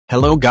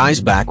Hello guys,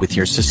 back with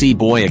your sissy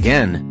boy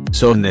again.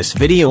 So in this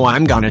video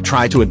I'm gonna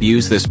try to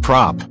abuse this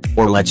prop,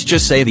 or let's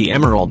just say the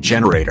emerald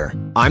generator.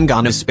 I'm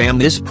gonna spam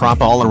this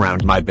prop all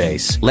around my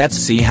base. Let's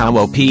see how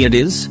OP it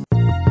is.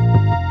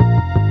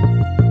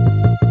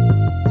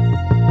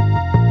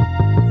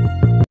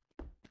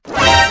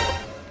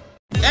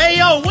 Hey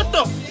yo, what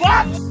the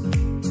fuck?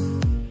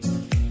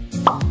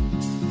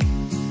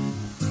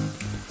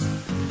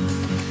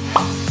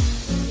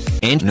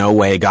 Ain't no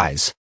way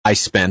guys. I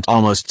spent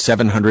almost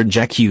 700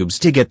 Jet cubes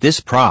to get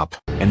this prop,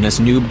 and this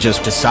noob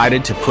just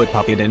decided to put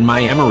puppet in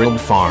my emerald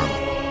farm.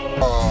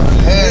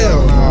 Oh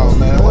hell no,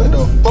 man. What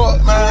the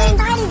fuck, man?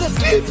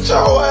 Get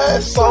your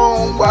ass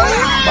on,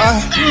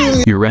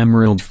 boy. Your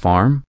emerald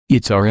farm?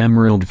 It's our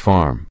emerald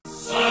farm.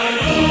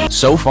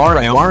 So far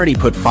I already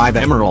put 5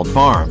 emerald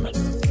farm.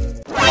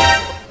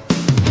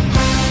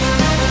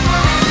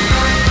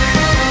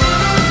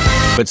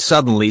 But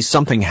suddenly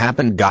something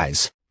happened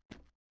guys.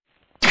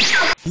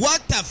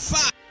 What the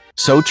fuck?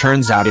 So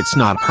turns out it's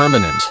not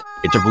permanent,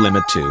 it's of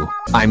limit 2.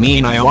 I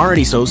mean I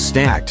already so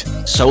stacked,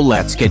 so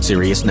let's get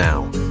serious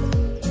now.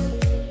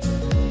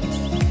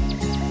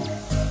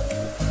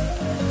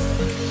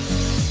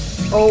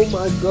 Oh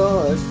my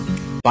god.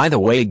 By the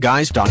way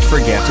guys, don't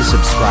forget to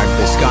subscribe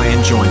this guy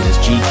and join this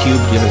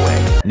G-Cube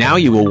giveaway. Now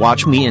you will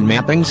watch me and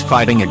Mappings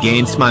fighting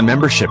against my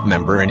membership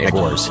member in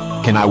EggWars.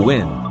 Can I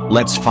win?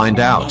 Let's find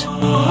out.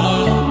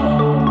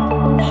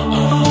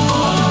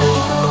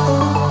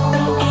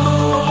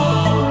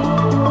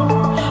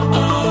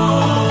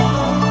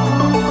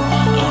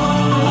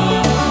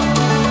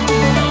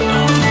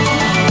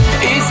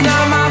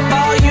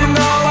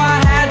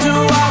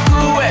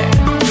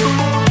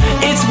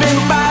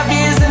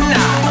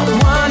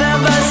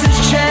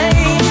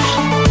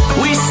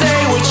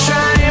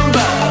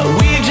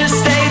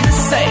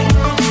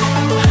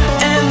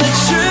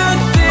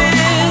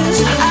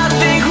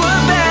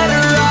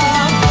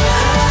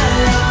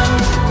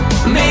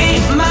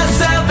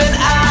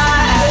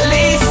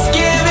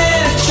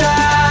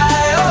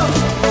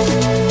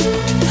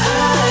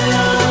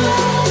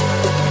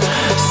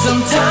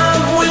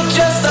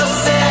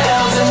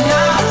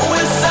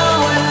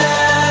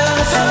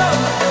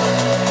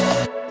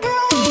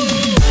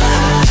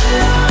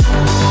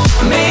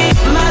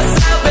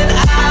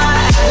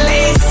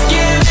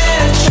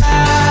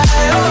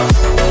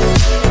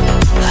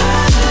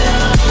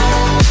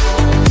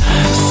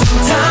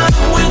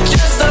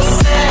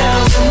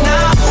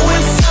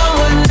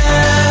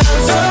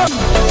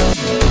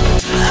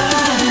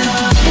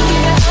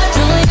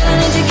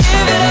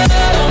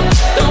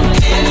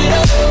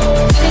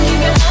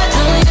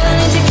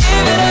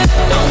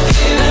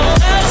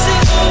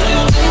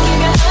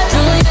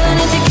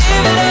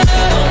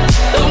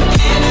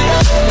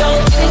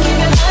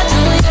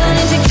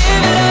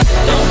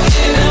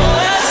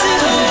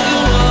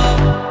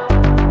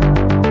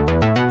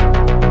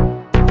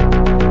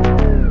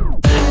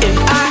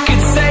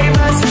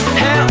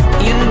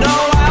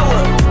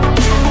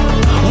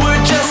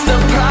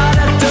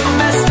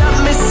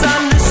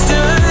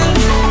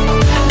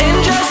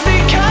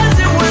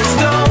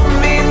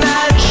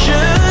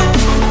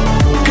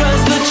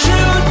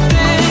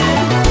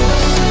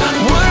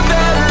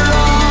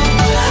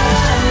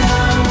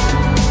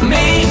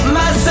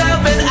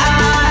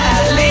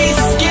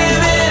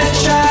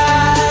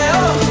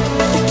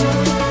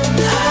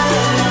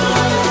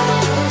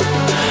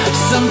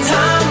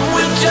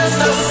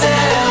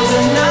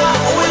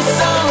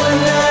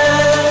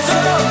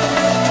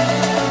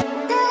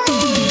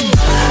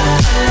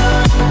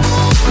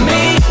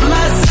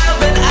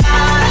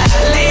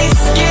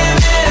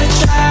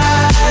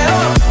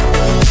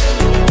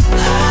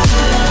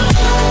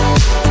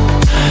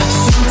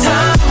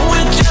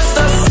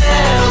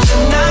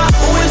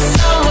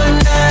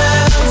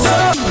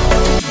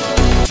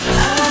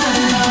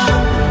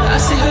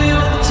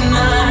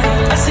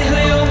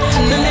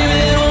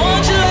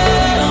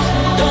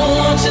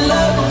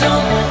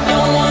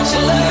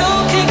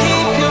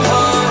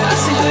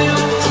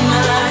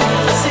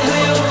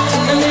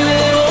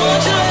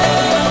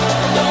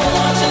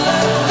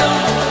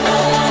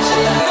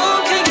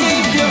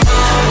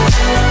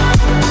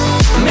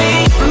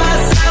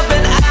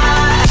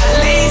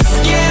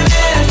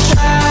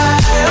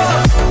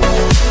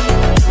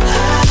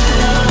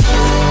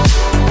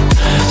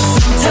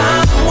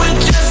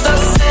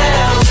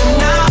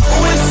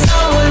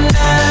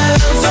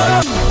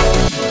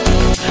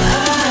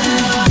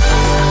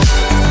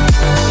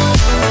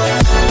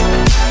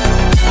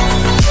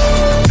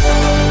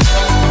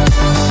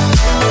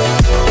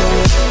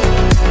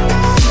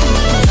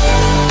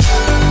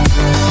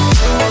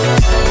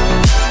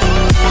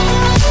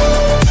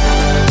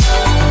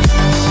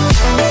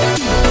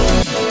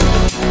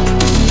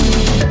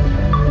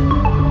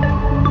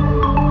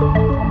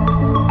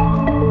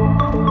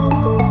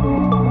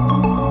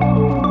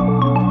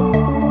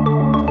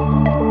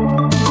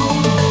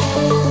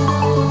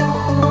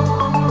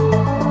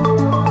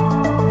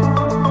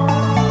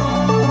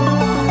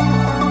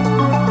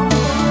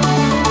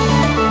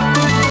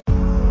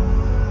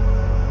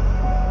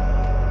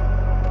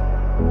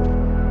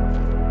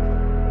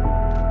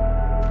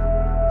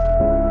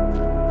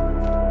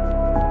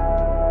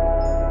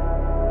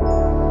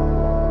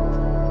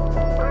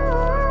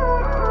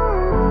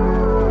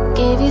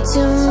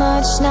 too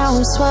much, now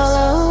I'm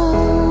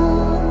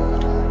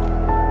swallowed.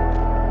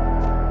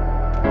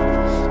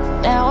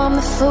 Now I'm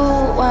the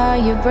fool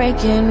while you're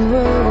breaking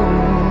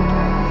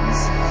rules.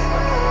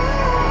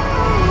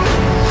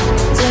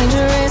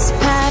 Dangerous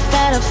path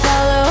that I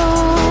follow.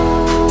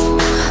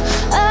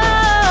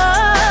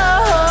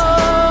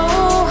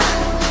 Oh,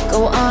 go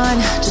on,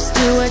 just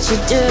do what you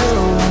do.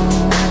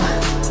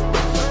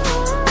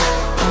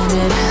 And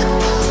it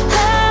hurts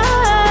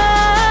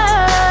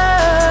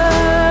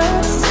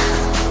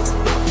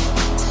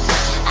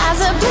as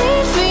I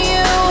bleed for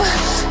you,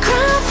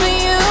 cry for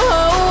you.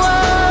 Oh,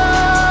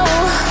 oh.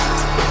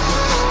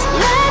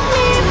 Let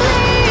me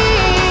bleed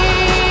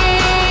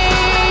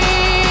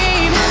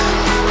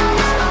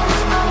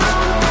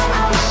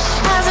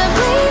as I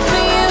bleed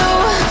for you,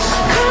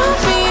 cry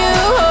for you.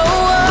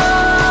 Oh,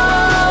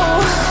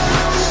 oh.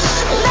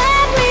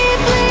 Let me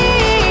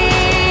bleed.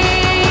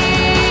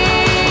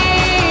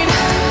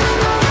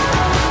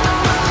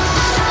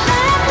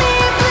 Let me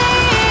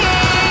bleed.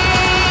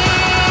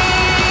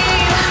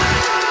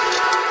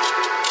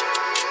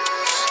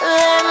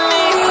 Let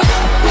me.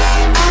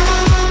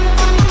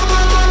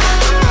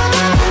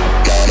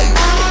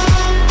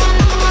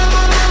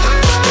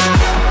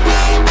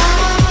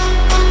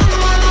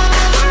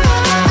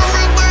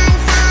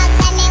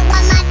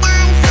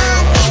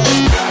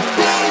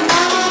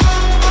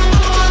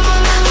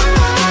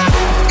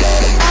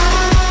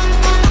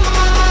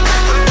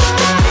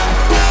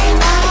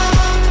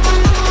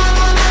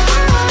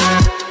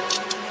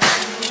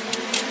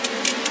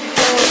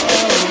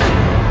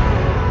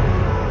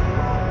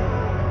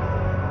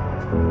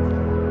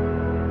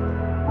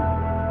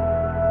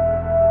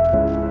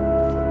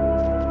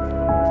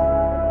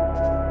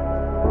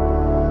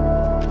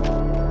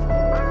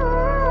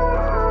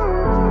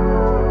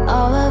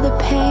 All of the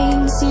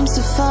pain seems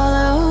to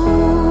follow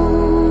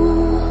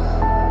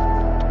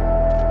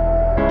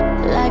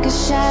like a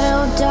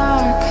shadow,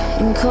 dark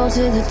and cold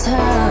to the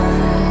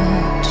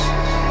touch.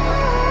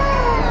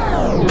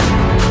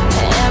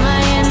 Am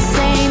I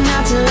insane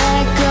not to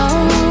let go?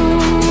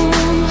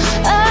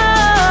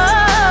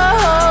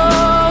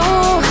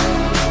 Oh,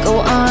 go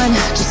on,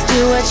 just do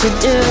what you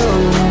do.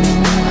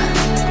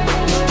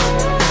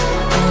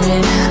 And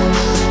it